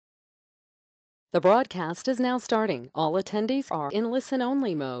The broadcast is now starting. All attendees are in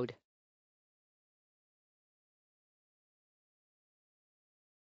listen-only mode.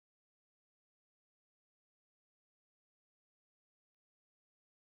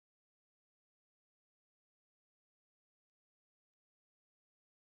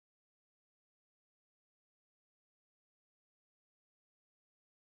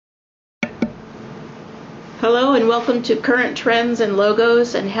 Hello and welcome to Current Trends and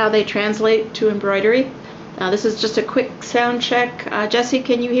Logos and How They Translate to Embroidery. This is just a quick sound check. Jesse,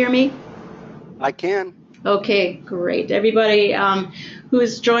 can you hear me? I can. Okay, great. Everybody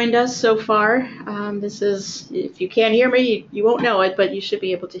who's joined us so far, this is, if you can't hear me, you won't know it, but you should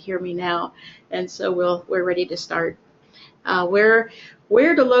be able to hear me now. And so we're ready to start.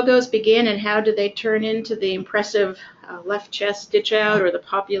 Where do logos begin and how do they turn into the impressive left chest stitch out or the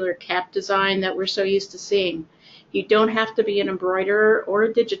popular cap design that we're so used to seeing? You don't have to be an embroiderer or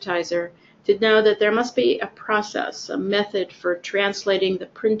a digitizer to know that there must be a process, a method for translating the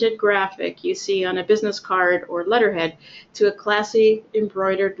printed graphic you see on a business card or letterhead to a classy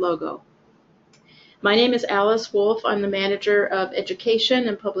embroidered logo. My name is Alice Wolf. I'm the manager of education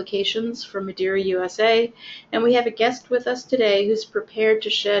and publications for Madeira, USA, and we have a guest with us today who's prepared to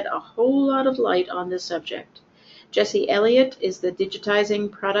shed a whole lot of light on this subject. Jesse Elliot is the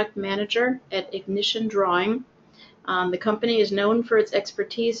digitizing product manager at Ignition Drawing. The company is known for its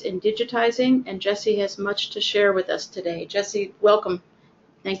expertise in digitizing, and Jesse has much to share with us today. Jesse, welcome.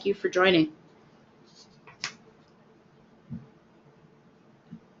 Thank you for joining.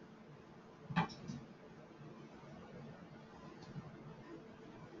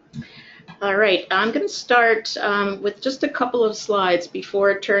 All right, I'm going to start with just a couple of slides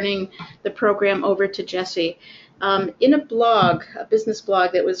before turning the program over to Jesse. In a blog, a business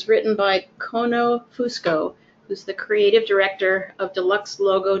blog that was written by Kono Fusco, who's the creative director of Deluxe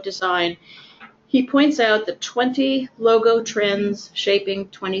Logo Design, he points out the 20 logo trends shaping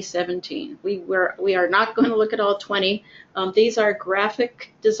 2017. We are not going to look at all 20. These are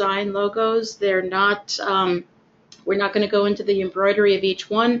graphic design logos. They're not... We're not going to go into the embroidery of each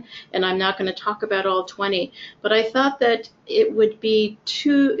one, and I'm not going to talk about all 20. But I thought that it would be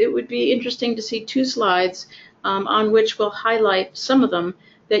interesting to see two slides on which we'll highlight some of them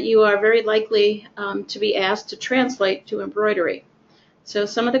that you are very likely to be asked to translate to embroidery. So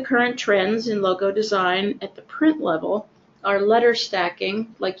some of the current trends in logo design at the print level are letter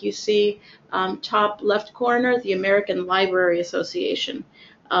stacking, like you see top left corner, the American Library Association.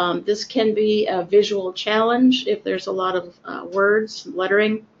 This can be a visual challenge if there's a lot of words,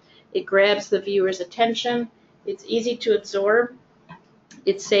 lettering. It grabs the viewer's attention. It's easy to absorb.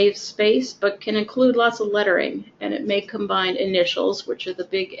 It saves space, but can include lots of lettering, and it may combine initials, which are the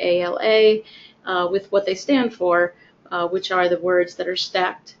big ALA, with what they stand for, which are the words that are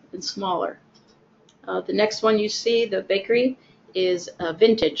stacked and smaller. The next one you see, the bakery, is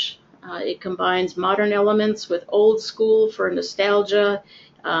vintage. It combines modern elements with old school for nostalgia.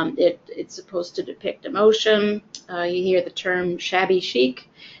 It's supposed to depict emotion. You hear the term shabby chic.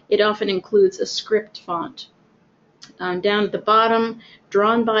 It often includes a script font. Down at the bottom,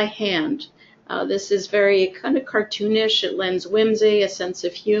 drawn by hand. This is very kind of cartoonish. It lends whimsy, a sense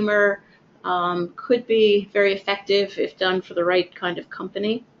of humor. Could be very effective if done for the right kind of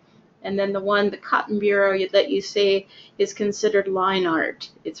company. And then the Cotton Bureau that you see is considered line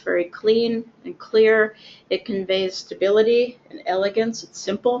art. It's very clean and clear. It conveys stability and elegance. It's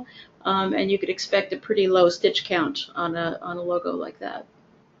simple, and you could expect a pretty low stitch count on a logo like that.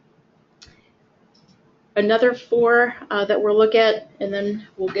 Another four that we'll look at, and then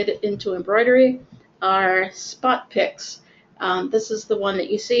we'll get it into embroidery, are spot picks. This is the one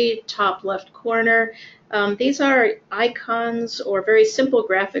that you see, top left corner. These are icons or very simple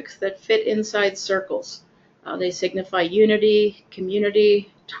graphics that fit inside circles. They signify unity,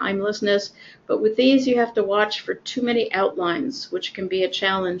 community, timelessness, but with these you have to watch for too many outlines, which can be a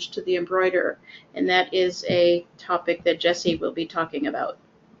challenge to the embroiderer, and that is a topic that Jesse will be talking about.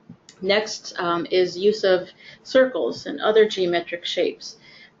 Next is use of circles and other geometric shapes.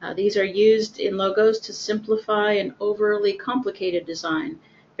 These are used in logos to simplify an overly complicated design.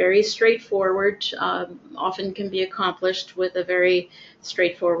 Very straightforward, often can be accomplished with a very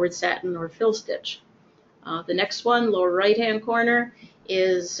straightforward satin or fill stitch. The next one, lower right-hand corner,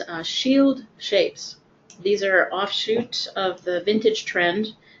 is shield shapes. These are offshoot of the vintage trend.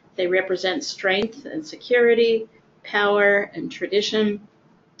 They represent strength and security, power and tradition.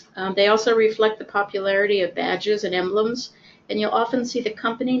 They also reflect the popularity of badges and emblems, and you'll often see the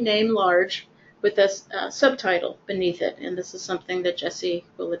company name large with a subtitle beneath it, and this is something that Jesse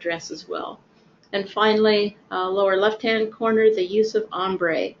will address as well. And finally, lower left-hand corner, the use of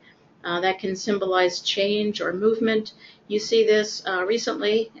ombre. that can symbolize change or movement. You see this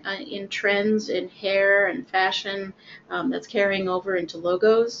recently in trends in hair and fashion that's carrying over into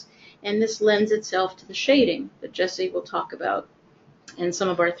logos. And this lends itself to the shading that Jesse will talk about. And some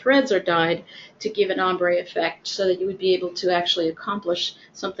of our threads are dyed to give an ombre effect so that you would be able to actually accomplish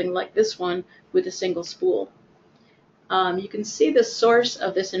something like this one with a single spool. You can see the source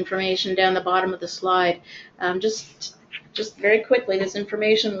of this information down the bottom of the slide. Just very quickly, this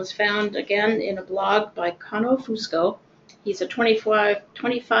information was found again in a blog by Kano Fusco. He's a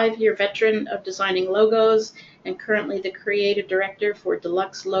 25-year veteran of designing logos and currently the creative director for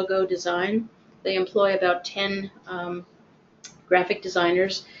Deluxe Logo Design. They employ about 10 graphic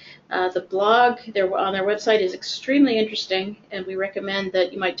designers. The blog on their website is extremely interesting, and we recommend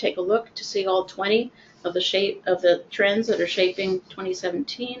that you might take a look to see all 20 of the trends that are shaping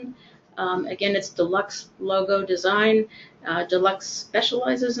 2017. Again, it's Deluxe Logo Design. Deluxe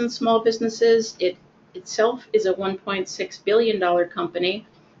specializes in small businesses. It itself is a $1.6 billion company.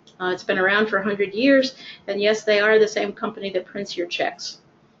 It's been around for 100 years, and yes, they are the same company that prints your checks.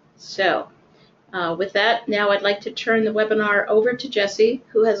 So, with that, now I'd like to turn the webinar over to Jesse,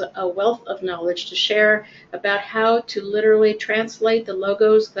 who has a wealth of knowledge to share about how to literally translate the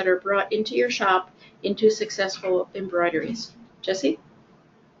logos that are brought into your shop into successful embroideries. Jesse?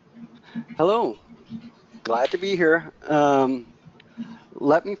 Hello, glad to be here.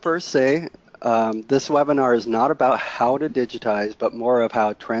 Let me first say, this webinar is not about how to digitize, but more of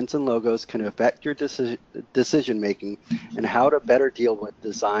how trends and logos can affect your decision making and how to better deal with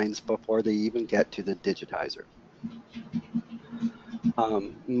designs before they even get to the digitizer.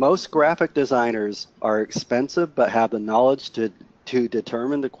 Most graphic designers are expensive but have the knowledge to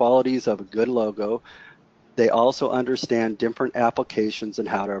determine the qualities of a good logo. They also understand different applications and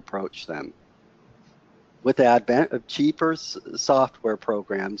how to approach them. With the advent of cheaper software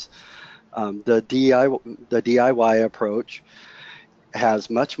programs, the DIY approach has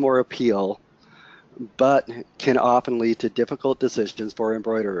much more appeal, but can often lead to difficult decisions for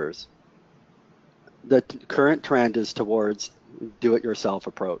embroiderers. The current trend is towards do-it-yourself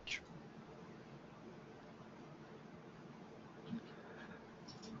approach.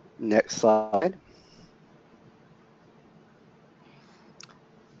 Next slide.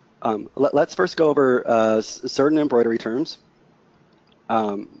 Let's first go over certain embroidery terms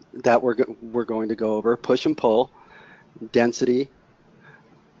that we're going to go over: push and pull, density,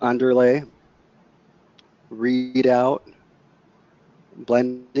 underlay, readout,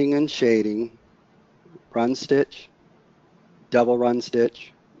 blending and shading, run stitch, double run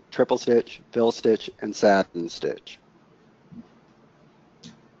stitch, triple stitch, fill stitch, and satin stitch.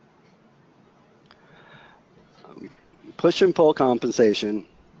 Push and pull compensation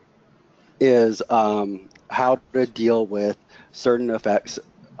is how to deal with certain effects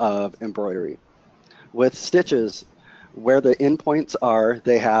of embroidery. With stitches, where the endpoints are,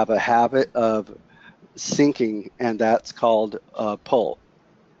 they have a habit of sinking, and that's called pull.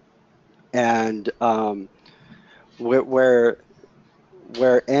 And where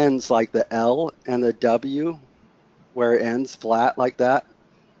ends like the L and the W, where it ends flat like that,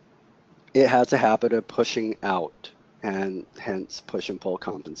 it has a habit of pushing out, and hence push and pull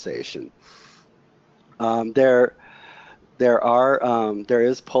compensation. There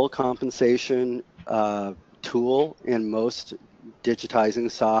is pull compensation tool in most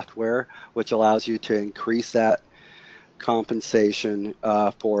digitizing software, which allows you to increase that compensation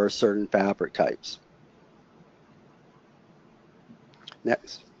for certain fabric types.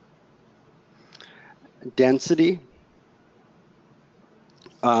 Next. Density.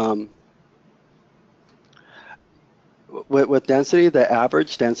 With density, the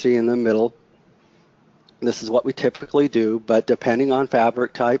average density in the middle, this is what we typically do, but depending on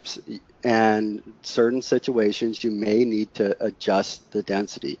fabric types and certain situations, you may need to adjust the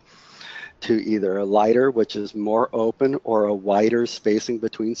density to either a lighter, which is more open, or a wider spacing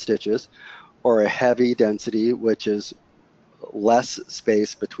between stitches, or a heavy density, which is less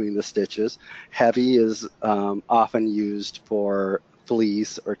space between the stitches. Heavy is often used for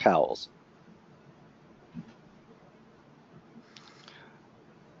fleece or towels.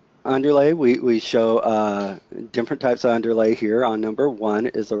 Underlay, we show different types of underlay here. On number 1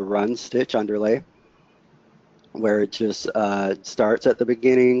 is a run stitch underlay, where it just starts at the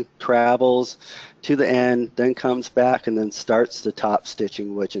beginning, travels to the end, then comes back, and then starts the top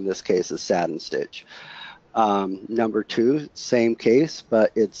stitching, which in this case is satin stitch. Number 2, same case,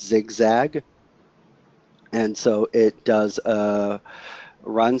 but it's zigzag. And so it does a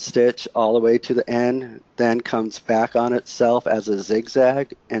run stitch all the way to the end, then comes back on itself as a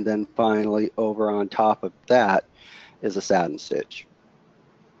zigzag, and then finally over on top of that is a satin stitch.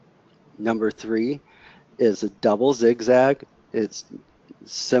 Number 3 is a double zigzag. It's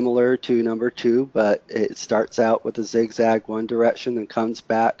similar to number 2, but it starts out with a zigzag one direction and comes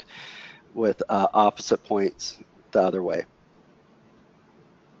back with opposite points the other way.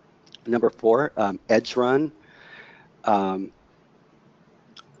 Number 4, edge run. Um,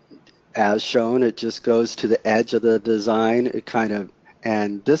 as shown, it just goes to the edge of the design. It kind of,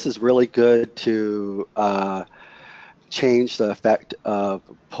 and this is really good to change the effect of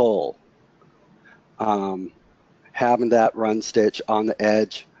pull. Having that run stitch on the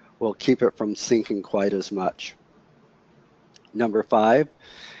edge will keep it from sinking quite as much. Number 5,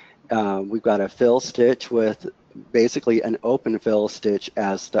 we've got a fill stitch with basically an open fill stitch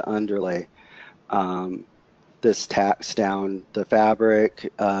as the underlay. This tacks down the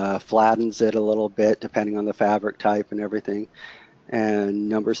fabric, flattens it a little bit depending on the fabric type and everything. And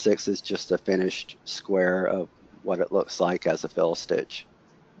number 6 is just a finished square of what it looks like as a fill stitch.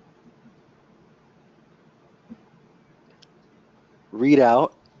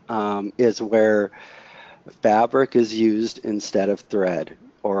 Readout is where fabric is used instead of thread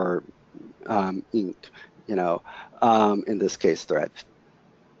or ink, in this case thread.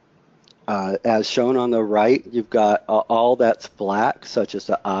 As shown on the right, you've got all that's black, such as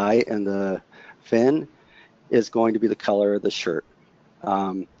the eye and the fin, is going to be the color of the shirt.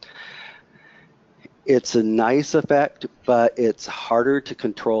 It's a nice effect, but it's harder to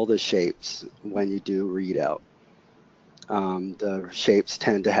control the shapes when you do readout. The shapes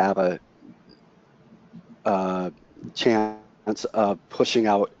tend to have a chance of pushing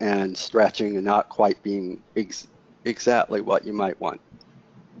out and stretching and not quite being exactly what you might want.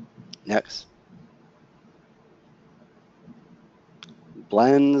 Next.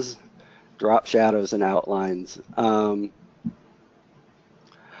 Blends, drop shadows, and outlines. On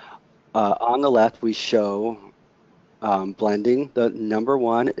the left, we show blending. The number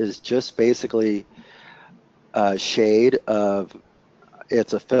 1 is just basically a shade of,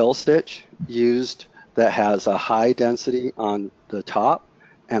 it's a fill stitch used that has a high density on the top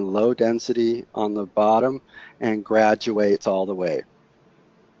and low density on the bottom and graduates all the way.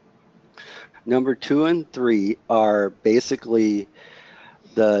 Number 2 and 3 are basically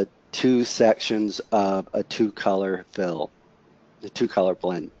the 2 sections of a 2-color fill, the 2-color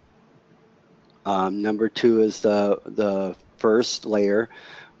blend. Number 2 is the first layer,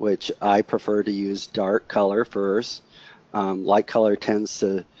 which I prefer to use dark color first. Light color tends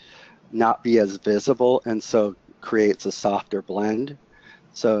to not be as visible and so creates a softer blend.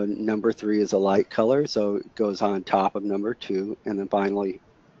 So number 3 is a light color, so it goes on top of number 2, and then finally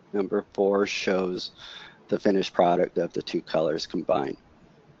number 4 shows the finished product of the 2 colors combined.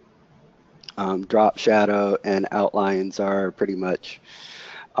 Drop shadow and outlines are pretty much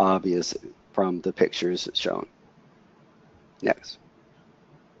obvious from the pictures shown. Next.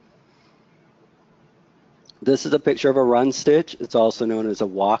 This is a picture of a run stitch. It's also known as a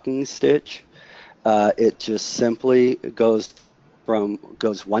walking stitch. It just simply goes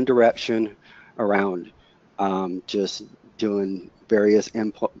one direction around, just doing various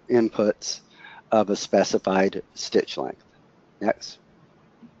inputs of a specified stitch length. Next.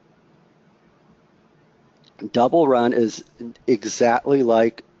 Double run is exactly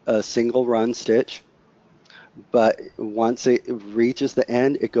like a single run stitch, but once it reaches the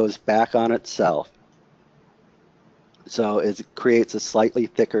end, it goes back on itself. So it creates a slightly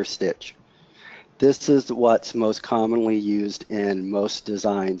thicker stitch. This is what's most commonly used in most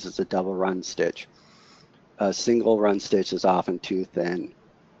designs as a double run stitch. A single run stitch is often too thin.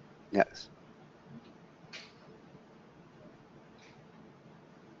 Next.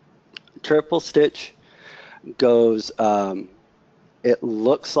 Triple stitch goes, it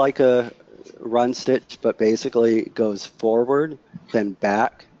looks like a run stitch, but basically it goes forward, then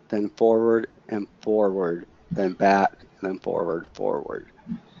back, then forward, and forward, then back, and then forward, forward,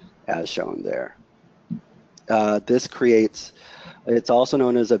 as shown there. This creates, it's also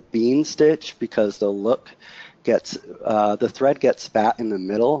known as a bean stitch because the thread gets spat in the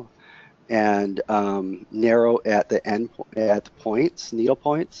middle and narrow at the points, needle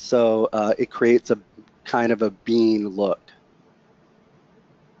points. So it creates a kind of a bean look.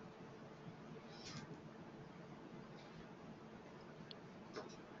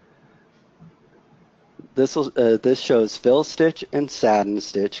 This shows fill stitch and satin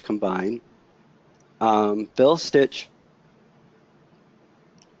stitch combined. Fill stitch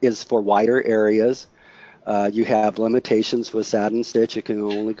is for wider areas. You have limitations with satin stitch. It can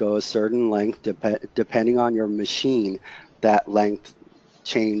only go a certain length. Depending on your machine, that length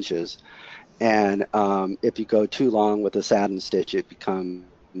changes. And if you go too long with a satin stitch, it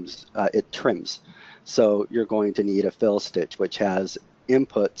trims. So you're going to need a fill stitch, which has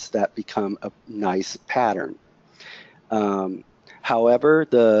inputs that become a nice pattern. However,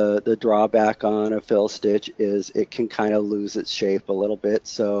 the drawback on a fill stitch is it can kind of lose its shape a little bit.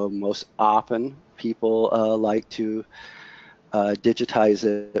 So most often people like to digitize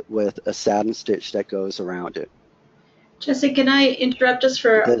it with a satin stitch that goes around it. Jesse, can I interrupt just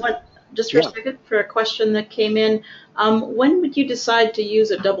for Because, just for a yeah, second for a question that came in? When would you decide to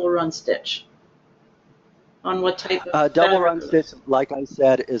use a double run stitch? On what type of double fabric? run stitch, like I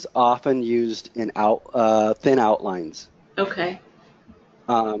said, is often used in thin outlines. Okay.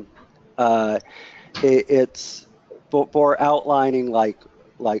 Um, uh, it's for outlining like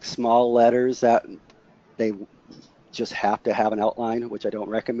small letters that they just have to have an outline, which I don't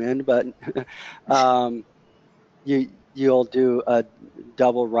recommend, but you'll do a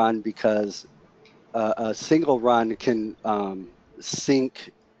double run because a single run can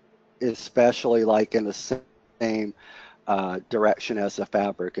sink, especially like in the same direction as the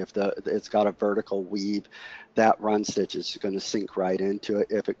fabric. If it's got a vertical weave, that run stitch is going to sink right into it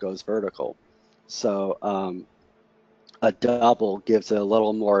if it goes vertical. So a double gives it a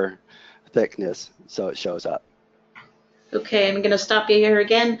little more thickness, so it shows up. Okay, I'm going to stop you here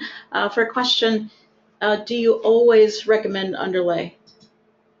again for a question. Do you always recommend underlay?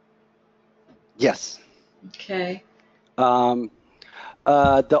 Yes. Okay.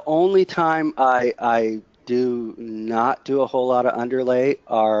 The only time I do not do a whole lot of underlay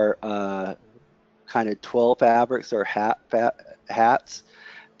are kind of twill fabrics or hats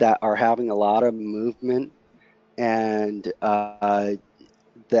that are having a lot of movement, and that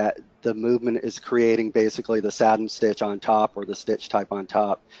the movement is creating basically the satin stitch on top or the stitch type on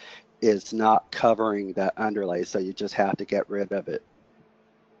top is not covering that underlay, so you just have to get rid of it.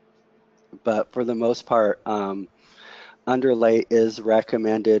 But for the most part, underlay is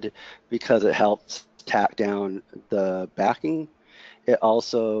recommended because it helps tack down the backing. It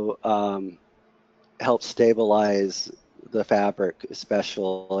also helps stabilize the fabric,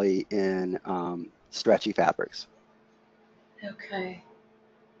 especially in stretchy fabrics. Okay.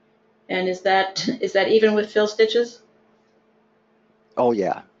 And is that even with fill stitches? Oh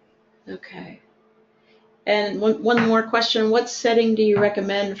yeah. Okay. And one more question. What setting do you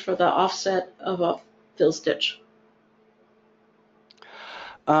recommend for the offset of a fill stitch?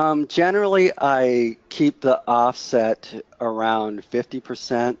 Generally, I keep the offset around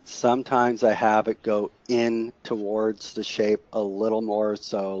 50%. Sometimes I have it go in towards the shape a little more,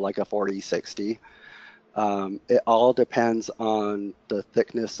 so like a 40-60. It all depends on the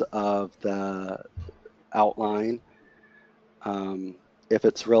thickness of the outline. If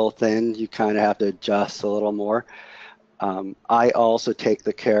it's real thin, you kind of have to adjust a little more. I also take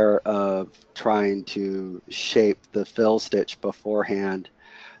the care of trying to shape the fill stitch beforehand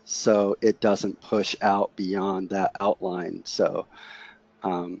so it doesn't push out beyond that outline. So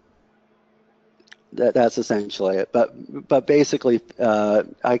that's essentially it. But basically,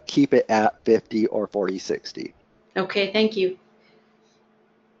 I keep it at 50 or 40-60. Okay, thank you.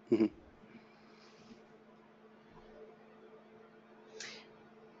 Mm-hmm.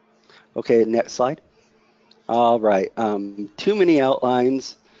 Okay, next slide. All right. Too many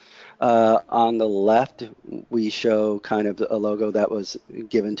outlines. On the left, we show kind of a logo that was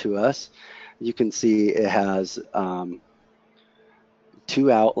given to us. You can see it has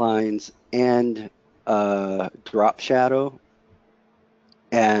two outlines and drop shadow,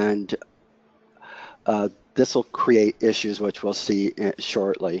 and this will create issues, which we'll see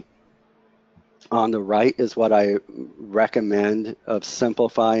shortly. On the right is what I recommend of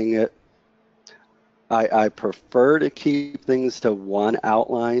simplifying it. I prefer to keep things to one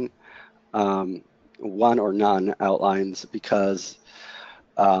outline, one or none outlines, because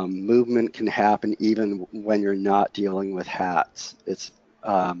movement can happen even when you're not dealing with hats. It's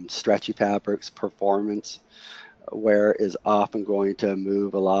stretchy fabrics, performance wear is often going to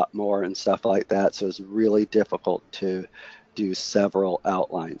move a lot more and stuff like that. So it's really difficult to do several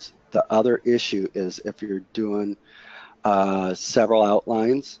outlines. The other issue is if you're doing several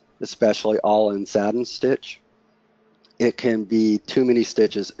outlines, especially all in satin stitch, it can be too many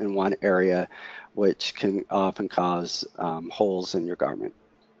stitches in one area, which can often cause holes in your garment.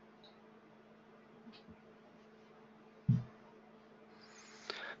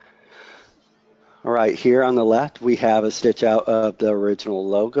 All right, here on the left, we have a stitch out of the original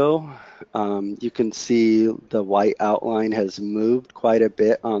logo. You can see the white outline has moved quite a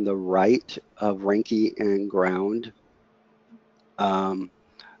bit on the right of Rinky and Ground.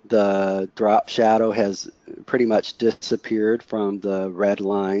 The drop shadow has pretty much disappeared from the red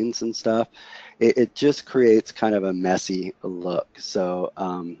lines and stuff. It just creates kind of a messy look. So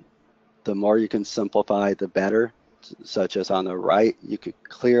the more you can simplify, the better. such as on the right, you could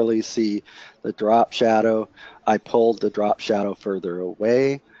clearly see the drop shadow. I pulled the drop shadow further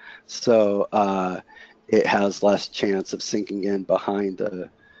away, so it has less chance of sinking in behind the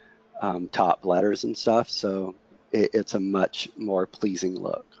top letters and stuff. So it's a much more pleasing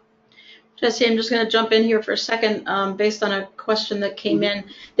look. Jesse, I'm just going to jump in here for a second based on a question that came in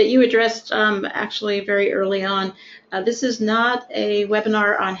that you addressed actually very early on. This is not a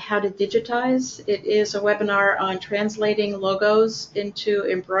webinar on how to digitize. It is a webinar on translating logos into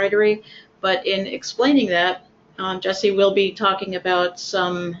embroidery. But in explaining that, Jesse will be talking about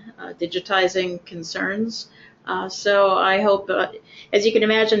some digitizing concerns. So I hope, as you can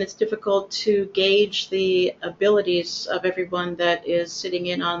imagine, it's difficult to gauge the abilities of everyone that is sitting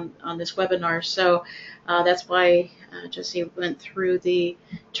in on this webinar. So that's why Jesse went through the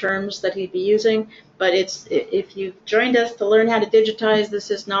terms that he'd be using. But if you've joined us to learn how to digitize,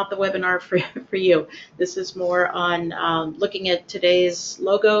 this is not the webinar for you. This is more on looking at today's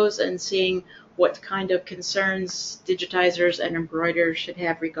logos and seeing what kind of concerns digitizers and embroiderers should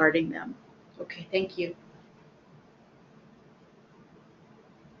have regarding them. Okay, thank you.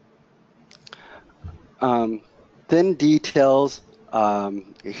 Thin details.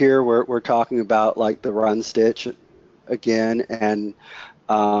 Here we're talking about like the run stitch again, and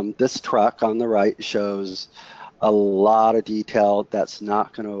this truck on the right shows a lot of detail that's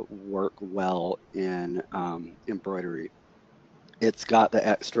not going to work well in embroidery. It's got the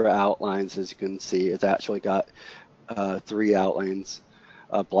extra outlines, as you can see. It's actually got 3 outlines,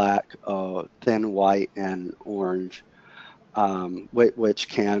 black, thin white, and orange, which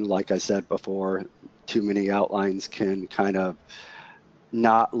can, like I said before, too many outlines can kind of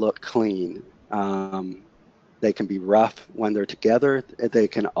not look clean. They can be rough when they're together. They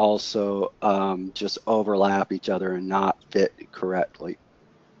can also just overlap each other and not fit correctly.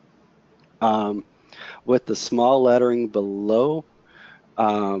 With the small lettering below,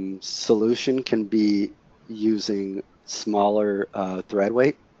 solution can be using smaller thread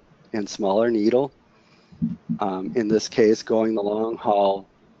weight and smaller needle. In this case, going the long haul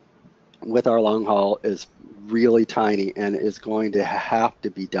with our long haul is really tiny and is going to have to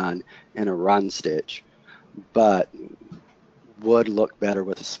be done in a run stitch, but would look better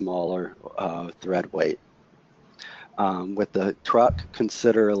with a smaller thread weight. With the truck,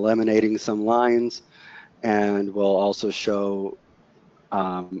 consider eliminating some lines, and we'll also show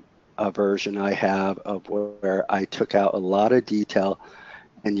a version I have of where I took out a lot of detail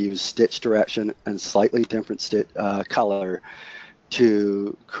and used stitch direction and slightly different stitch color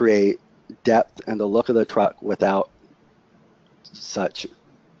to create depth and the look of the truck without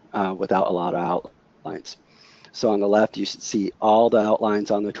a lot of outlines. So on the left, you should see all the outlines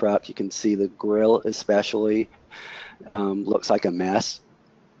on the truck. You can see the grill especially looks like a mess,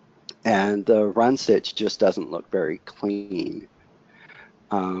 and the run stitch just doesn't look very clean.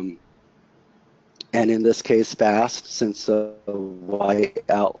 And in this case, fast, since the white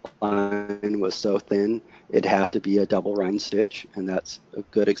outline was so thin, it had to be a double run stitch, and that's a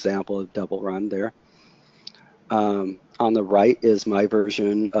good example of double run there. On the right is my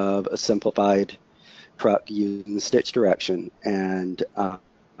version of a simplified truck using stitch direction, and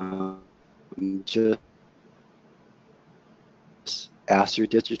just ask your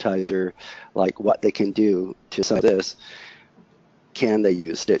digitizer like what they can do to some of this. Can they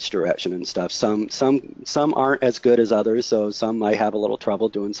use stitch direction and stuff? Some aren't as good as others, so some might have a little trouble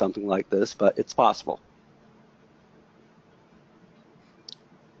doing something like this, but it's possible.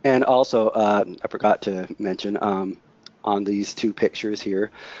 And also, I forgot to mention on these 2 pictures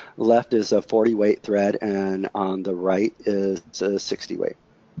here, left is a 40 weight thread, and on the right is a 60 weight.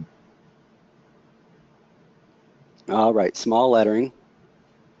 All right, small lettering.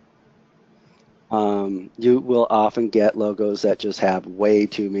 You will often get logos that just have way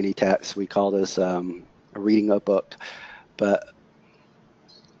too many texts. We call this reading a book, but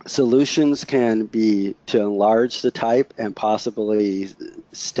solutions can be to enlarge the type and possibly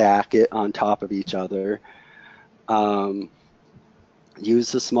stack it on top of each other.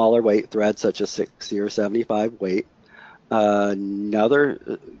 Use the smaller weight thread, such as 60 or 75 weight.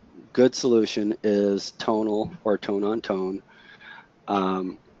 Another good solution is tonal or tone on tone.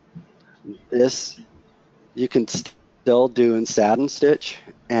 This you can still do in satin stitch,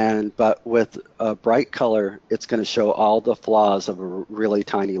 but with a bright color, it's going to show all the flaws of a really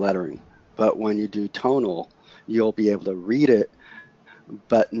tiny lettering. But when you do tonal, you'll be able to read it,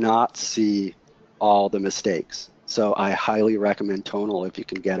 but not see all the mistakes. So I highly recommend tonal if you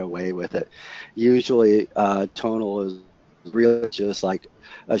can get away with it. Usually tonal is really just like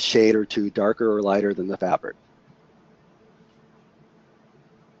a shade or 2 darker or lighter than the fabric.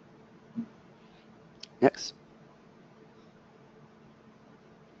 Next.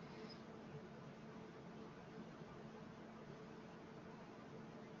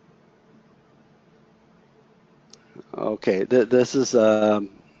 Okay, this is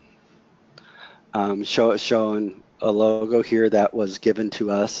showing a logo here that was given to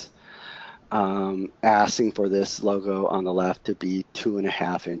us, asking for this logo on the left to be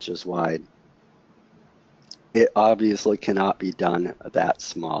 2.5 inches wide. It obviously cannot be done that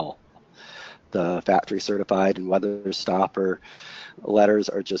small. The factory certified and weather stopper letters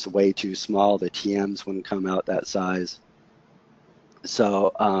are just way too small. The TMs wouldn't come out that size.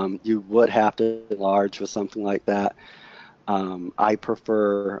 So you would have to enlarge with something like that. I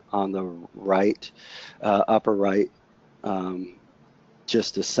prefer on the right, upper right,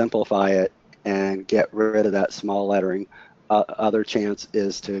 just to simplify it and get rid of that small lettering. Other chance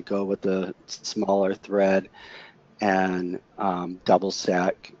is to go with the smaller thread and double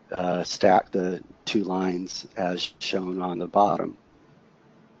stack the 2 lines as shown on the bottom.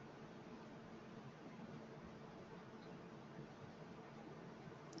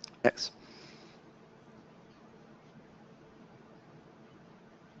 Next.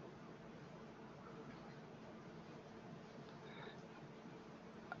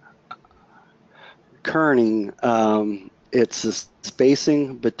 Kerning, it's the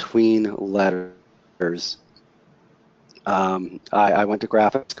spacing between letters. I went to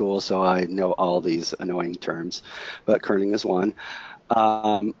graphic school, so I know all these annoying terms, but kerning is one.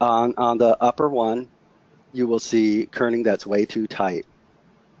 On the upper one, you will see kerning that's way too tight.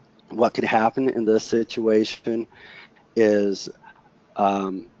 What can happen in this situation is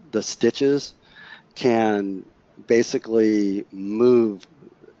the stitches can basically move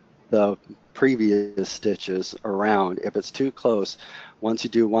the previous stitches around. If it's too close, once you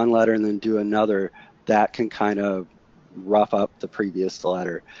do one letter and then do another, that can kind of rough up the previous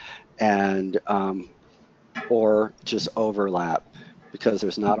letter, and or just overlap because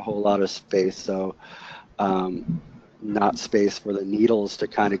there's not a whole lot of space. So not space for the needles to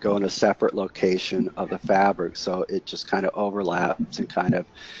kind of go in a separate location of the fabric. So it just kind of overlaps and kind of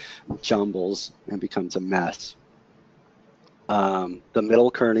jumbles and becomes a mess. The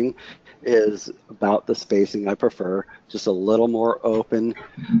middle kerning is about the spacing I prefer, just a little more open,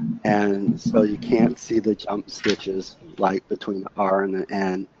 and so you can't see the jump stitches like between the R and the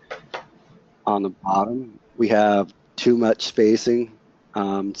N. On the bottom, we have too much spacing,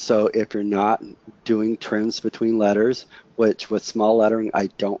 so if you're not doing trims between letters, which with small lettering I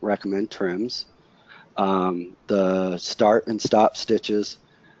don't recommend trims, the start and stop stitches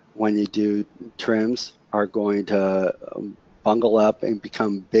when you do trims are going to bungle up and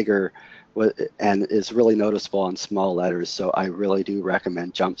become bigger, and is really noticeable on small letters. So I really do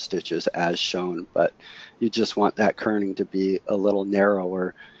recommend jump stitches as shown, but you just want that kerning to be a little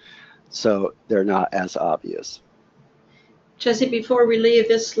narrower so they're not as obvious. Jesse, before we leave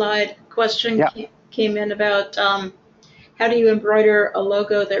this slide, question came in about how do you embroider a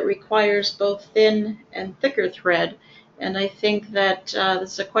logo that requires both thin and thicker thread? And I think that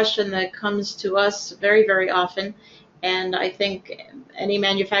this is a question that comes to us very, very often. And I think any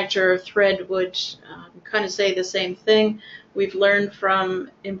manufacturer of thread would kind of say the same thing. We've learned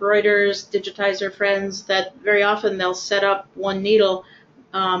from embroiderers, digitizer friends, that very often they'll set up one needle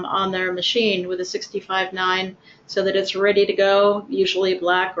on their machine with a 65/9 so that it's ready to go, usually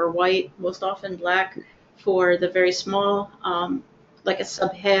black or white, most often black, for the very small, like a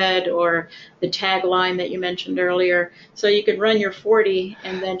subhead or the tagline that you mentioned earlier. So you could run your 40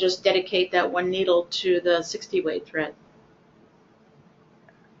 and then just dedicate that one needle to the 60 weight thread.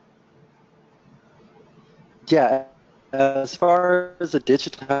 Yeah, as far as the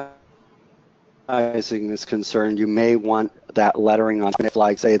digitizing is concerned, you may want that lettering on, if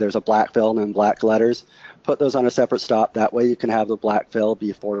like say there's a black fill and black letters, put those on a separate stop. That way you can have the black fill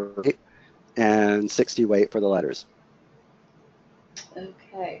be 40 and 60 weight for the letters.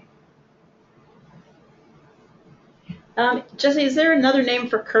 Okay. Jesse, is there another name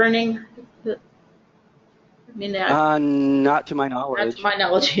for kerning? I mean, not to my knowledge. Not to my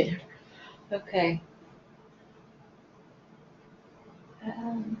knowledge either. Okay.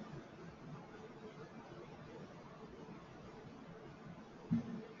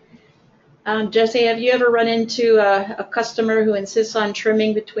 Jesse, have you ever run into a customer who insists on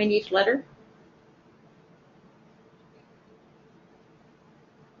trimming between each letter?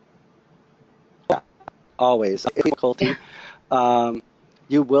 Always. Difficulty.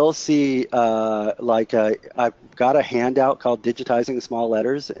 You will see, I've got a handout called Digitizing Small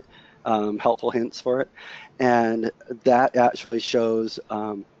Letters, helpful hints for it, and that actually shows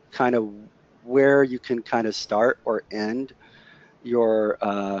kind of where you can kind of start or end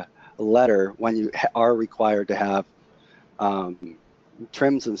your letter when you are required to have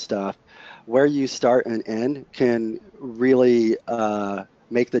trims and stuff. Where you start and end can really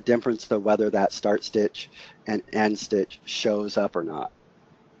make the difference of whether that start stitch and end stitch shows up or not.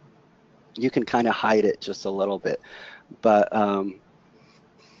 You can kind of hide it just a little bit, but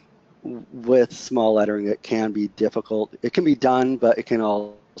with small lettering, it can be difficult. It can be done, but it can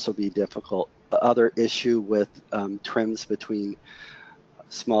also be difficult. The other issue with trims between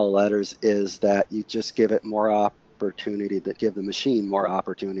small letters is that you just give it more opportunity, that give the machine more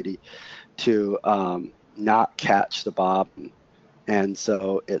opportunity to not catch the bobbin. And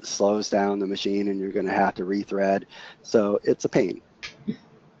so it slows down the machine and you're going to have to rethread. So it's a pain.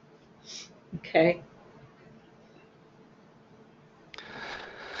 Okay.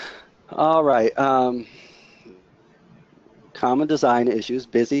 All right. Common design issues,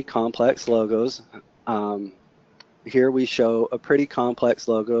 busy, complex logos. Here we show a pretty complex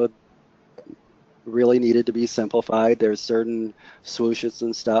logo, really needed to be simplified. There's certain swooshes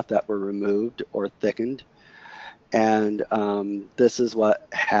and stuff that were removed or thickened. And this is what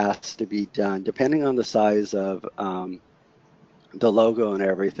has to be done. Depending on the size of the logo and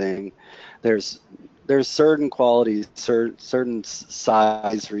everything, there's certain qualities, certain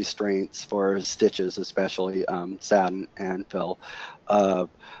size restraints for stitches, especially satin and fill,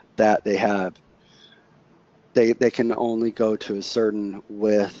 that they have. They can only go to a certain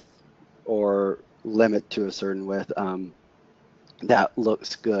width or limit to a certain width. That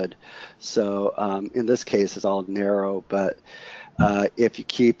looks good. So in this case, it's all narrow, but if you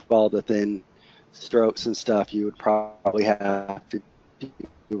keep all the thin strokes and stuff, you would probably have to do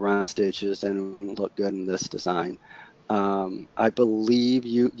run stitches and it would look good in this design. I believe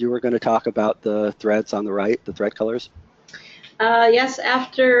you were going to talk about the threads on the right, the thread colors. Yes,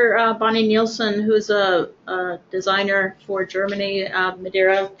 after Bonnie Nielsen, who's a designer for Germany,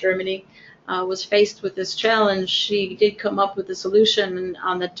 Madeira, Germany, was faced with this challenge, she did come up with a solution. And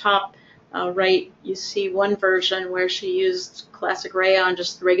on the top right, you see one version where she used classic rayon,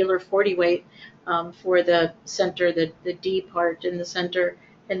 just regular 40 weight for the center, the D part in the center.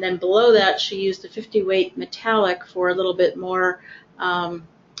 And then below that, she used a 50 weight metallic for a little bit more, I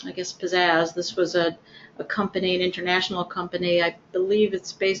guess, pizzazz. This was a company, an international company. I believe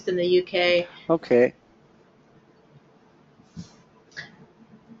it's based in the UK. Okay.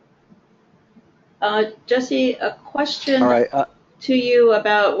 Jesse, a question All right. to you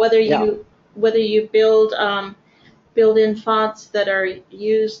about whether you build build-in fonts that are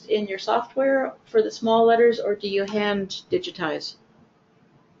used in your software for the small letters, or do you hand digitize?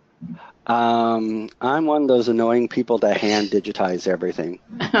 I'm one of those annoying people that hand digitize everything.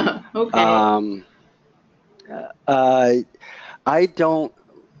 Okay. I don't.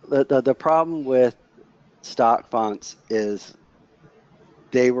 The problem with stock fonts is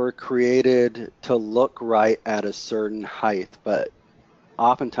they were created to look right at a certain height, but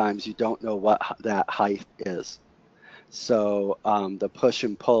oftentimes you don't know what that height is. So the push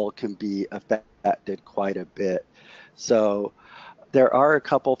and pull can be affected quite a bit. So there are a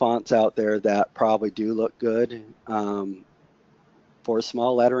couple fonts out there that probably do look good for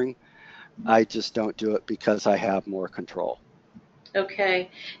small lettering. I just don't do it because I have more control. Okay.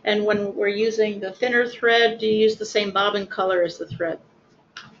 And when we're using the thinner thread, do you use the same bobbin color as the thread?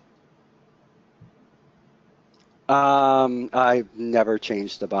 I've never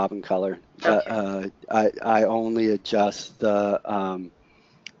changed the bobbin color. Okay. I only adjust the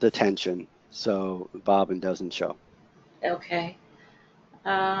tension so bobbin doesn't show. Okay.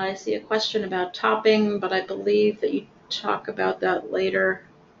 I see a question about topping, but I believe that you talk about that later,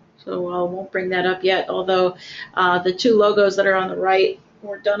 so I won't bring that up yet, although the two logos that are on the right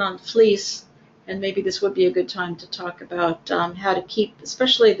were done on fleece, and maybe this would be a good time to talk about how to keep,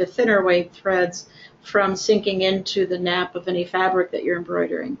 especially the thinner weight threads, from sinking into the nap of any fabric that you're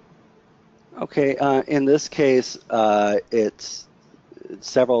embroidering. Okay, in this case, it's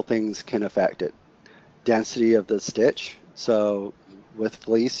several things can affect it. Density of the stitch. So with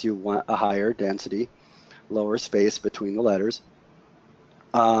fleece, you want a higher density, lower space between the letters.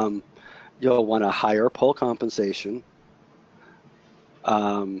 You'll want a higher pull compensation.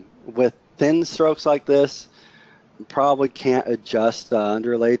 With thin strokes like this, you probably can't adjust the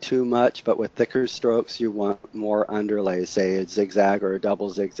underlay too much, but with thicker strokes, you want more underlay, say a zigzag or a double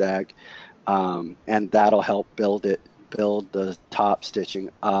zigzag, and that'll help build the top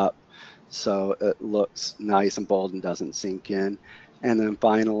stitching up so it looks nice and bold and doesn't sink in. And then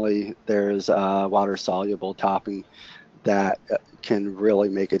finally, there's water-soluble topping that can really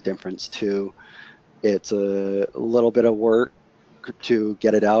make a difference too. It's a little bit of work to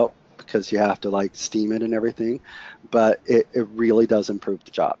get it out because you have to like steam it and everything, but it really does improve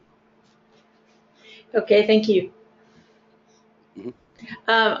the job. Okay, thank you. Mm-hmm.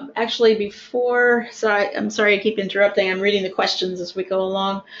 Actually, I'm sorry I keep interrupting. I'm reading the questions as we go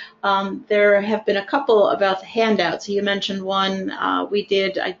along. There have been a couple about the handouts. You mentioned one.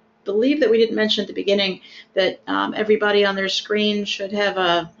 I believe that we didn't mention at the beginning that everybody on their screen should have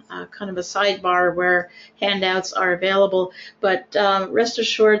a kind of a sidebar where handouts are available. But rest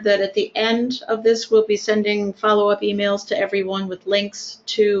assured that at the end of this, we'll be sending follow-up emails to everyone with links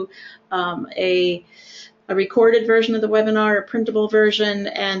to a recorded version of the webinar, a printable version,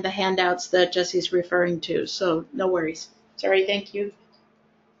 and the handouts that Jesse's referring to. So no worries. Sorry, thank you.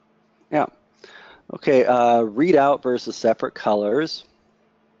 Yeah. Okay, readout versus separate colors.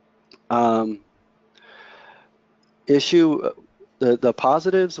 The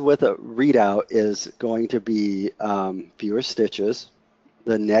positives with a readout is going to be fewer stitches.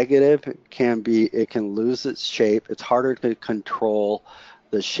 The negative can be it can lose its shape. It's harder to control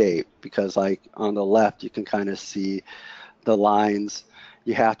the shape because, like on the left, you can kind of see the lines.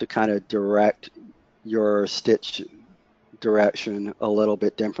 You have to kind of direct your stitch direction a little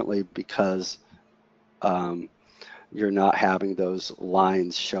bit differently because you're not having those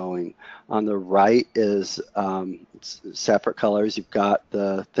lines showing. On the right is separate colors. You've got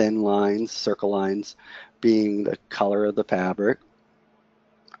the thin lines, circle lines, being the color of the fabric.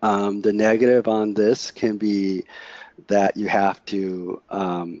 The negative on this can be that you have to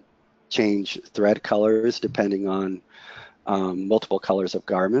change thread colors depending on multiple colors of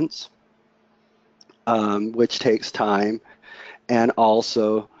garments, which takes time, and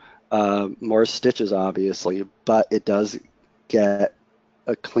also more stitches, obviously, but it does get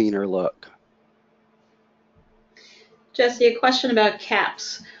a cleaner look. Jesse, a question about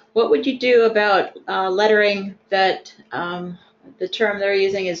caps. What would you do about lettering that the term they're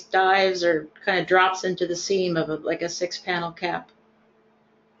using is dives or kind of drops into the seam of like a 6-panel cap?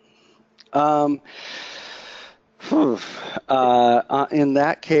 In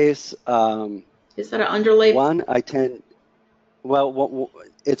that case, is that an underlay? Well,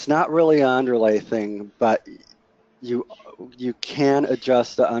 it's not really an underlay thing, but you can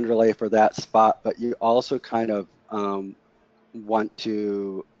adjust the underlay for that spot, but you also kind of want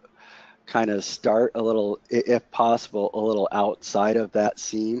to kind of start a little, if possible, a little outside of that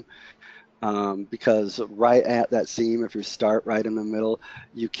seam, because right at that seam, if you start right in the middle,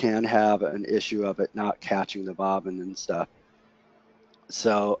 you can have an issue of it not catching the bobbin and stuff.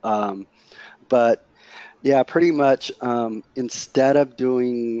 So, but yeah, pretty much instead of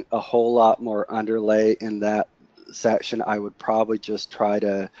doing a whole lot more underlay in that section, I would probably just try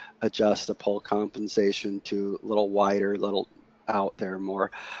to adjust the pull compensation to a little wider, little out there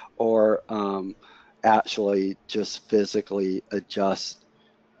more, or actually just physically adjust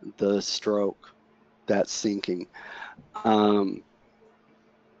the stroke that's sinking. The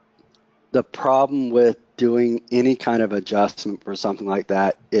problem with doing any kind of adjustment for something like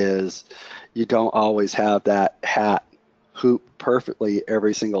that is you don't always have that hat hoop perfectly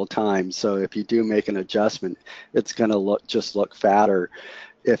every single time. So if you do make an adjustment, it's going to just look fatter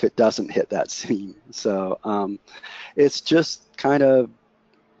if it doesn't hit that seam. So it's just kind of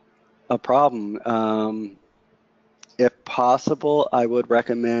a problem. If possible, I would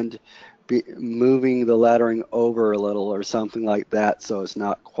recommend moving the lettering over a little or something like that so it's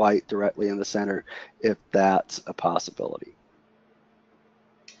not quite directly in the center, if that's a possibility.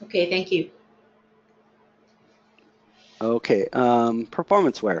 Okay, thank you. Okay,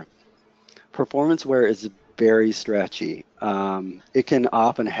 performance wear. Performance wear is very stretchy. It can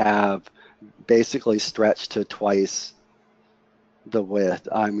often have basically stretched to twice the width.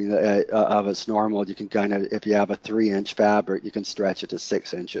 I mean, of its normal. You can kind of, if you have a 3-inch fabric, you can stretch it to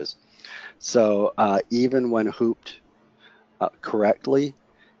 6 inches. So even when hooped correctly,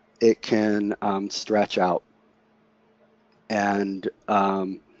 it can stretch out. And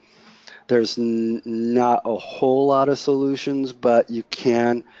there's not a whole lot of solutions, but you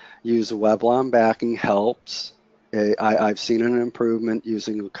can use Weblon backing helps. I've seen an improvement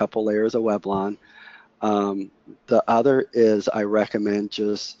using a couple layers of Weblon. The other is I recommend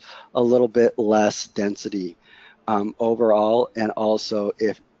just a little bit less density overall, and also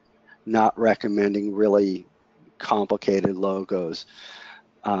if not recommending really complicated logos.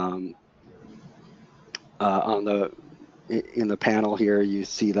 In the panel here, you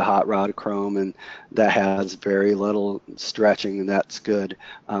see the hot rod chrome, and that has very little stretching, and that's good.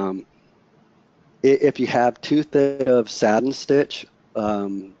 If you have too thick of satin stitch,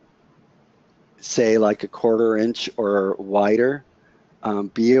 say like a 1/4 inch or wider,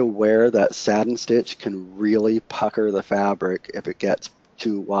 be aware that satin stitch can really pucker the fabric if it gets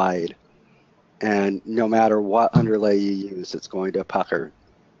too wide. And no matter what underlay you use, it's going to pucker.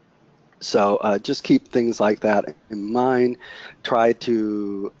 So just keep things like that in mind. Try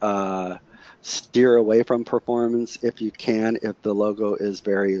to steer away from performance if you can, if the logo is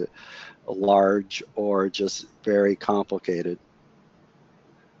very large or just very complicated.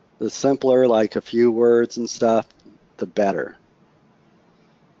 The simpler, like a few words and stuff, the better.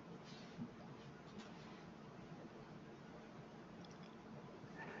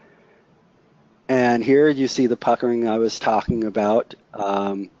 And here you see the puckering I was talking about.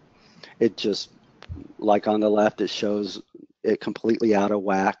 It just, like on the left, it shows it completely out of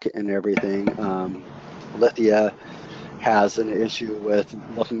whack and everything. Lithia has an issue with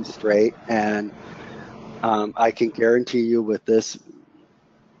looking straight, and I can guarantee you with this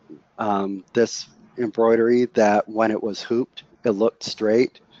this embroidery that when it was hooped, it looked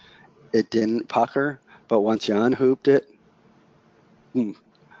straight. It didn't pucker, but once you unhooped it,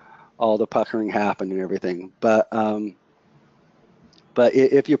 all the puckering happened and everything. But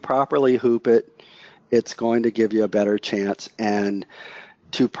if you properly hoop it, it's going to give you a better chance. And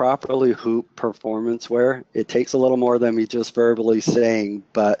to properly hoop performance wear, it takes a little more than me just verbally saying,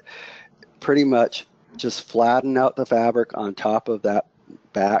 but pretty much just flatten out the fabric on top of that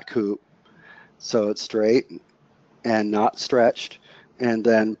back hoop so it's straight and not stretched, and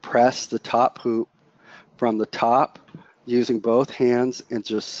then press the top hoop from the top using both hands and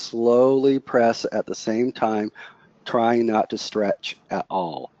just slowly press at the same time, trying not to stretch at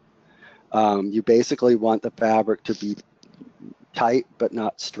all. You basically want the fabric to be tight but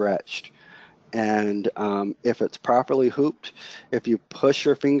not stretched. And if it's properly hooped, if you push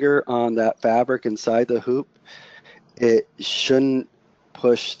your finger on that fabric inside the hoop, it shouldn't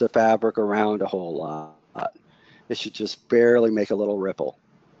push the fabric around a whole lot. It should just barely make a little ripple.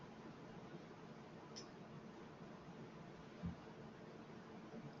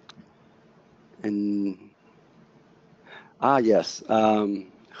 And yes,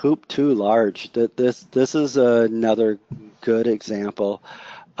 hoop too large. This is another good example.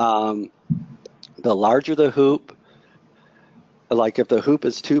 The larger the hoop, like if the hoop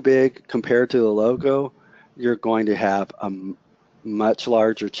is too big compared to the logo, you're going to have a much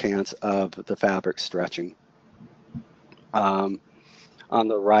larger chance of the fabric stretching. On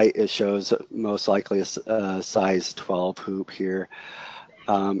the right, it shows most likely a size 12 hoop here.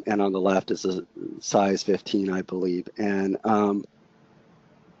 And on the left is a size 15, I believe. And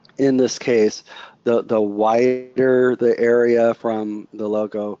in this case, the wider the area from the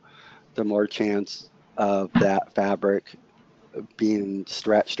logo, the more chance of that fabric being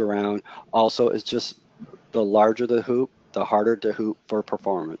stretched around. Also, it's just the larger the hoop, the harder to hoop for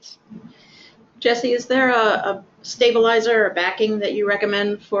performance. Jesse, is there a stabilizer or backing that you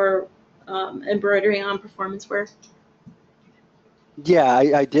recommend for embroidery on performance wear? Yeah,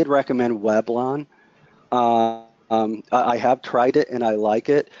 I did recommend Weblon. I have tried it and I like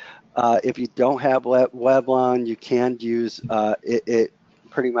it. If you don't have Weblon, you can use it.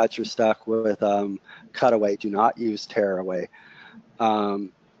 Pretty much you're stuck with cutaway. Do not use tearaway.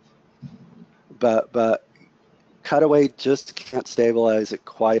 But cutaway just can't stabilize it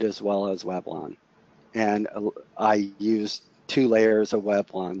quite as well as Weblon. And I use 2 layers of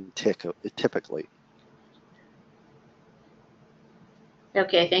Weblon typically.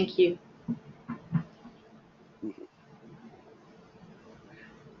 Okay, thank you.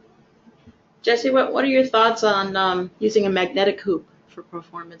 Jesse, what are your thoughts on using a magnetic hoop for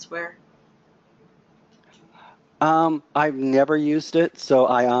performance wear? I've never used it, so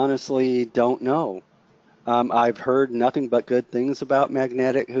I honestly don't know. I've heard nothing but good things about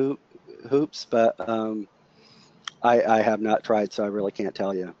magnetic hoops, but I have not tried, so I really can't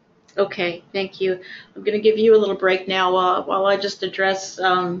tell you. Okay, thank you. I'm going to give you a little break now while I just address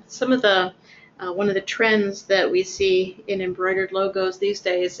some of the one of the trends that we see in embroidered logos these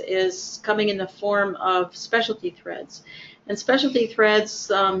days is coming in the form of specialty threads. And specialty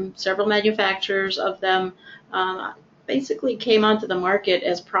threads, several manufacturers of them basically came onto the market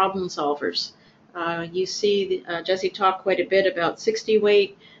as problem solvers. You see Jesse talked quite a bit about 60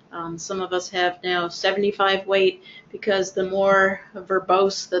 weight. Some of us have now 75 weight because the more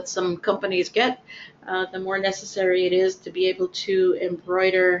verbose that some companies get, the more necessary it is to be able to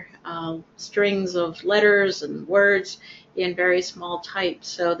embroider strings of letters and words in very small type.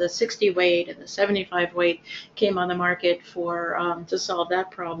 So the 60 weight and the 75 weight came on the market for to solve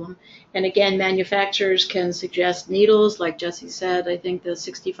that problem. And again, manufacturers can suggest needles, like Jesse said. I think the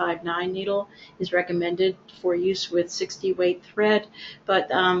 65-9 needle is recommended for use with 60 weight thread. But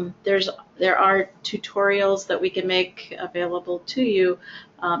there are tutorials that we can make available to you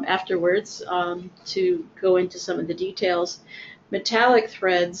afterwards to go into some of the details. Metallic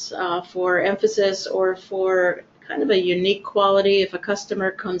threads for emphasis or for kind of a unique quality if a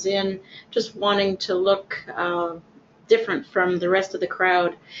customer comes in just wanting to look different from the rest of the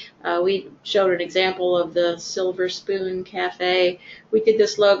crowd. We showed an example of the Silver Spoon Cafe. We did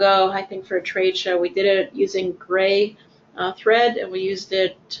this logo, I think, for a trade show. We did it using gray thread, and we used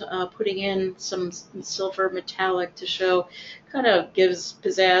it putting in some silver metallic to show, kind of gives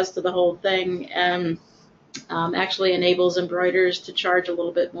pizzazz to the whole thing, and actually enables embroiderers to charge a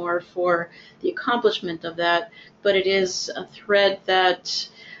little bit more for the accomplishment of that. But it is a thread that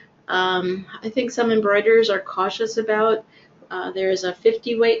I think some embroiderers are cautious about. There's a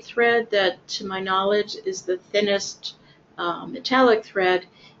 50 weight thread that, to my knowledge, is the thinnest metallic thread.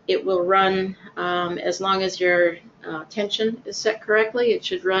 It will run as long as your tension is set correctly. It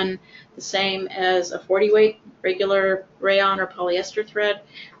should run the same as a 40 weight regular rayon or polyester thread.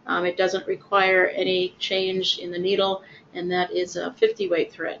 It doesn't require any change in the needle, and that is a 50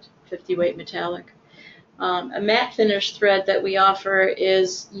 weight thread, 50 weight metallic. A matte finish thread that we offer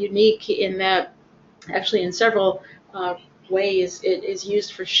is unique in that, actually in several ways, it is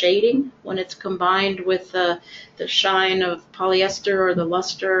used for shading when it's combined with the shine of polyester or the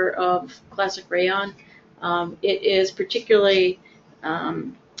luster of classic rayon. It is particularly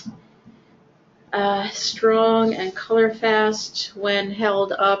strong and color fast when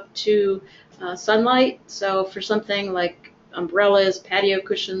held up to sunlight. So for something like umbrellas, patio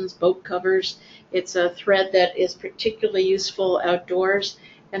cushions, boat covers, it's a thread that is particularly useful outdoors.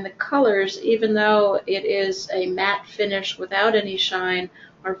 And the colors, even though it is a matte finish without any shine,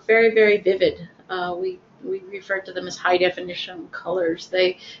 are very, very vivid. We refer to them as high definition colors.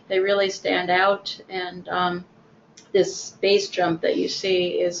 They really stand out. And this base jump that you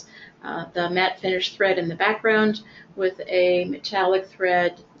see is the matte finish thread in the background with a metallic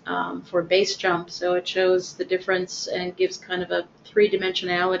thread for base jump. So it shows the difference and gives kind of a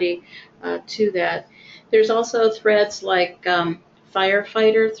three-dimensionality to that. There's also threads like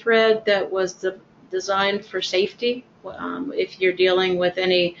firefighter thread that was designed for safety. If you're dealing with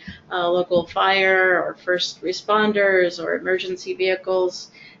any local fire or first responders or emergency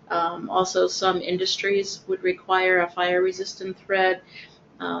vehicles, also some industries would require a fire-resistant thread.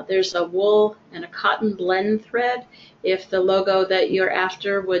 There's a wool and a cotton blend thread if the logo that you're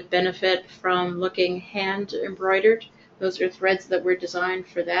after would benefit from looking hand embroidered. Those are threads that were designed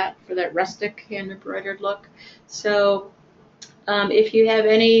for that rustic hand embroidered look. So if you have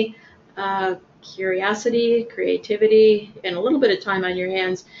any curiosity, creativity, and a little bit of time on your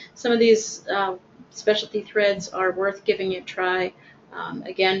hands, some of these specialty threads are worth giving a try.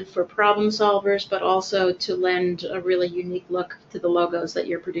 Again, for problem solvers, but also to lend a really unique look to the logos that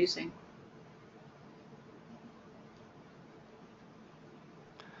you're producing.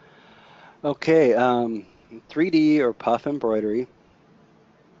 Okay, 3D or puff embroidery.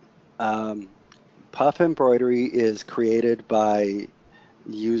 Puff embroidery is created by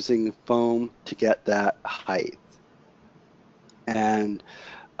using foam to get that height. And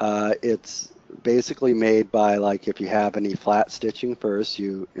it's basically made by, like, if you have any flat stitching first,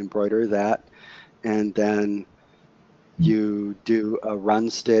 you embroider that, and then you do a run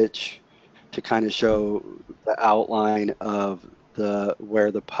stitch to kind of show the outline of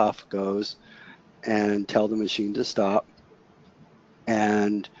where the puff goes, and tell the machine to stop.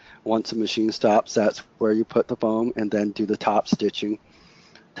 And once the machine stops, that's where you put the foam, and then do the top stitching.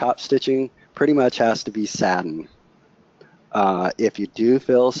 Top stitching pretty much has to be satin. If you do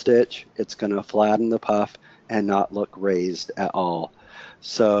fill stitch, it's going to flatten the puff and not look raised at all.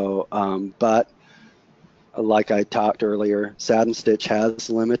 So, but like I talked earlier, satin stitch has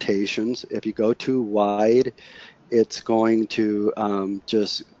limitations. If you go too wide, it's going to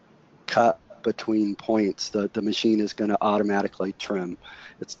just cut between points. The machine is going to automatically trim.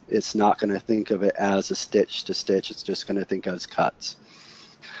 It's not going to think of it as a stitch to stitch. It's just going to think as cuts.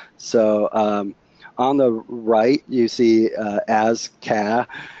 So on the right, you see ASCA,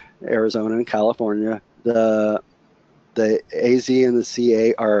 Arizona and California. The AZ and the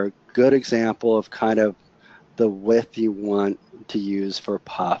CA are a good example of kind of the width you want to use for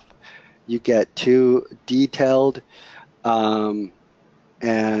puff. You get too detailed and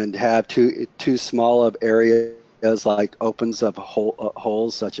have too small of areas, like opens of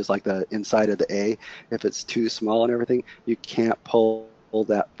holes, such as like the inside of the A. If it's too small and everything, you can't pull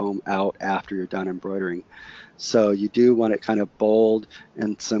that foam out after you're done embroidering. So you do want it kind of bold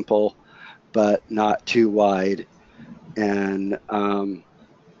and simple, but not too wide. And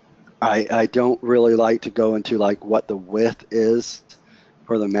I don't really like to go into like what the width is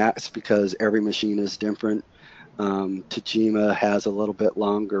for the max, because every machine is different. Tajima has a little bit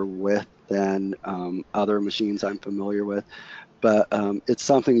longer width than other machines I'm familiar with, but it's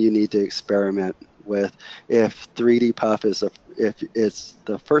something you need to experiment with. If 3D puff is if it's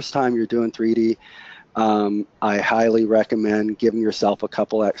the first time you're doing 3D, I highly recommend giving yourself a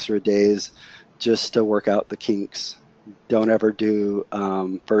couple extra days just to work out the kinks. Don't ever do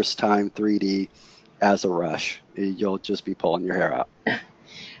first time 3D as a rush. You'll just be pulling your hair out.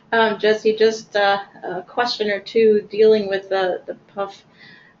 Jesse, just a question or two dealing with the puff.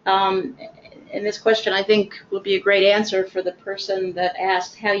 Um, and this question, I think, will be a great answer for the person that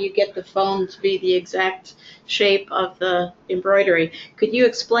asked how you get the foam to be the exact shape of the embroidery. Could you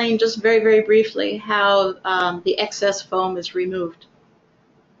explain just very, very briefly how the excess foam is removed?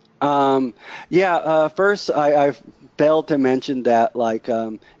 Yeah, first I failed to mention that, like,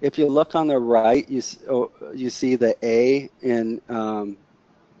 if you look on the right, you see the A in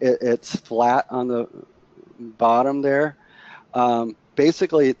it's flat on the bottom there.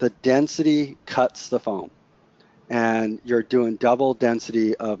 Basically, the density cuts the foam, and you're doing double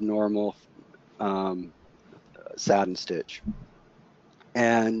density of normal satin stitch.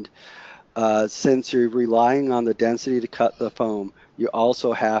 And since you're relying on the density to cut the foam, you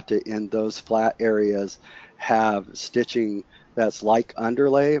also have to, in those flat areas, have stitching that's like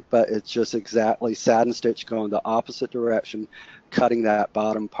underlay, but it's just exactly satin stitch going the opposite direction, cutting that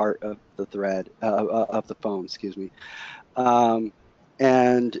bottom part of the thread, of the foam, excuse me.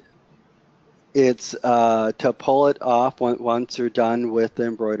 And it's to pull it off once you're done with the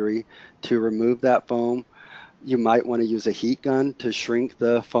embroidery, to remove that foam. You might want to use a heat gun to shrink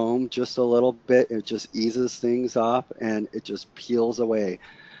the foam just a little bit. It just eases things off and it just peels away.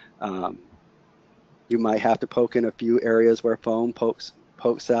 You might have to poke in a few areas where foam pokes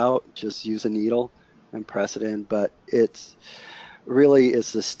out. Just use a needle and press it in. But it's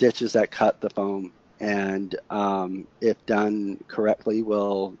the stitches that cut the foam, and if done correctly,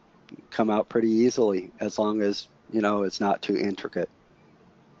 will come out pretty easily, as long as it's not too intricate.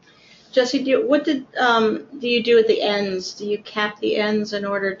 Jesse, what do you do at the ends? Do you cap the ends in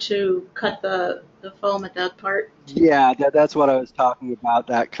order to cut the foam at that part? Yeah, that's what I was talking about.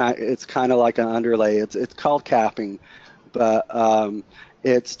 It's kind of like an underlay. It's called capping, but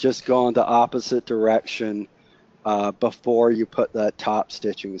it's just going the opposite direction before you put the top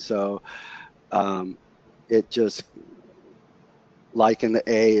stitching. So it just, like in the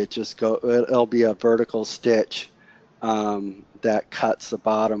A, it'll be a vertical stitch that cuts the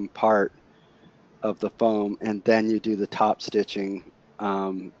bottom part of the foam, and then you do the top stitching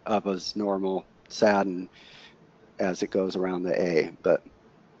of a normal satin as it goes around the A. But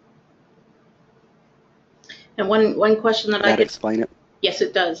and one question that I could explain it. Yes,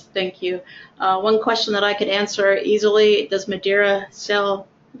 it does. Thank you. One question that I could answer easily: does Madeira sell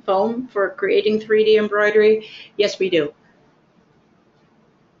foam for creating 3D embroidery? Yes, we do.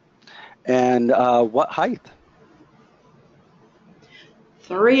 And what height?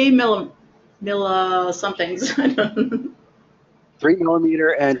 3 somethings. 3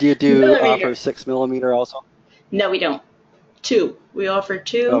 millimeter. And do you offer Millimeter. 6 millimeter also? No, we don't. 2. We offer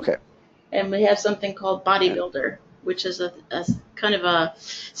 2. Okay. And we have something called Bodybuilder, which is a kind of a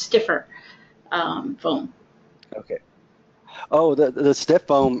stiffer foam. Okay. Oh, the stiff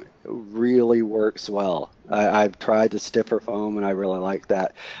foam really works well. I've tried the stiffer foam and I really like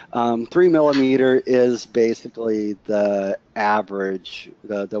that. 3 millimeter is basically the average,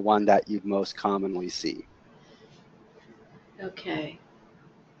 the one that you'd most commonly see. Okay.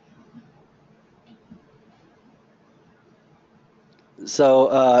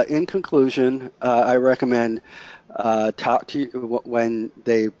 So in conclusion, I recommend talk to you when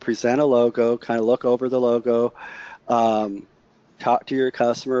they present a logo, kind of look over the logo, talk to your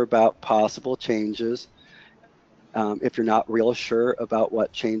customer about possible changes. If you're not real sure about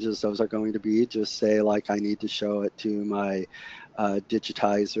what changes those are going to be, just say, like, I need to show it to my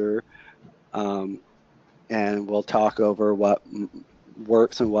digitizer, and we'll talk over what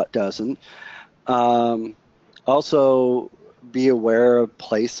works and what doesn't. Also, be aware of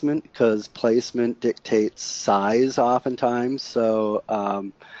placement, because placement dictates size oftentimes.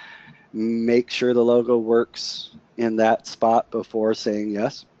 So make sure the logo works in that spot before saying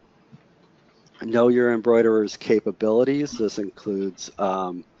yes. Know your embroiderer's capabilities. This includes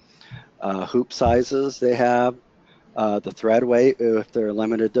hoop sizes they have, the thread weight, if they're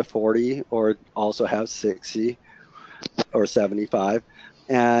limited to 40, or also have 60 or 75,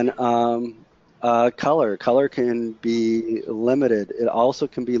 and color. Color can be limited. It also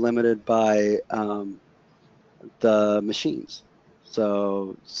can be limited by the machines.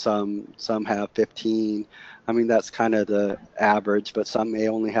 So some have 15. I mean, that's kind of the average, but some may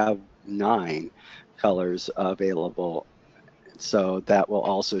only have 9 colors available. So that will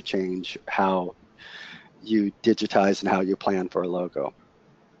also change how you digitize and how you plan for a logo.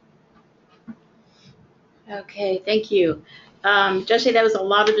 Okay, thank you. Jesse, that was a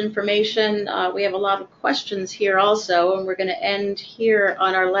lot of information. We have a lot of questions here also, and we're going to end here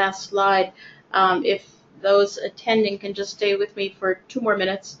on our last slide. If those attending can just stay with me for 2 more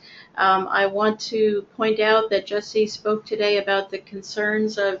minutes. I want to point out that Jesse spoke today about the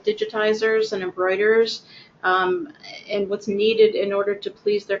concerns of digitizers and embroiderers, and what's needed in order to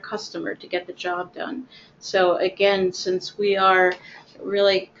please their customer to get the job done. So again, since we are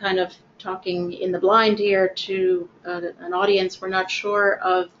really kind of talking in the blind here to an audience, we're not sure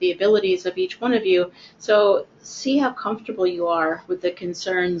of the abilities of each one of you. So see how comfortable you are with the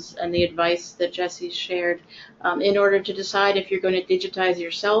concerns and the advice that Jesse's shared, in order to decide if you're going to digitize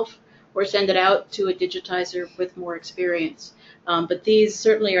yourself or send it out to a digitizer with more experience. But these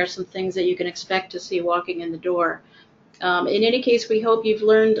certainly are some things that you can expect to see walking in the door. In any case, we hope you've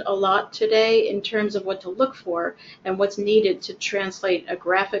learned a lot today in terms of what to look for and what's needed to translate a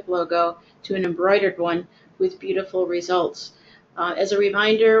graphic logo to an embroidered one with beautiful results. As a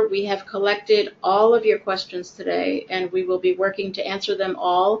reminder, we have collected all of your questions today, and we will be working to answer them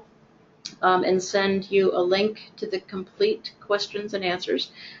all, and send you a link to the complete questions and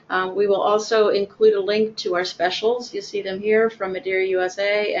answers. We will also include a link to our specials. You see them here from Madeira,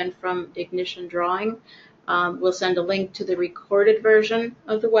 USA, and from Ignition Drawing. We'll send a link to the recorded version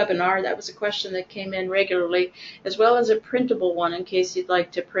of the webinar. That was a question that came in regularly, as well as a printable one in case you'd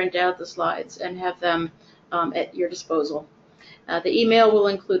like to print out the slides and have them at your disposal. The email will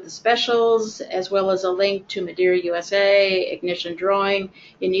include the specials, as well as a link to Madeira, USA, Ignition Drawing.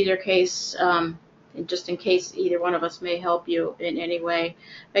 In either case, just in case either one of us may help you in any way.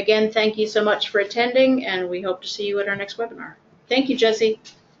 Again, thank you so much for attending, and we hope to see you at our next webinar. Thank you, Jesse.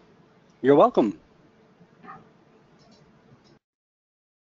 You're welcome.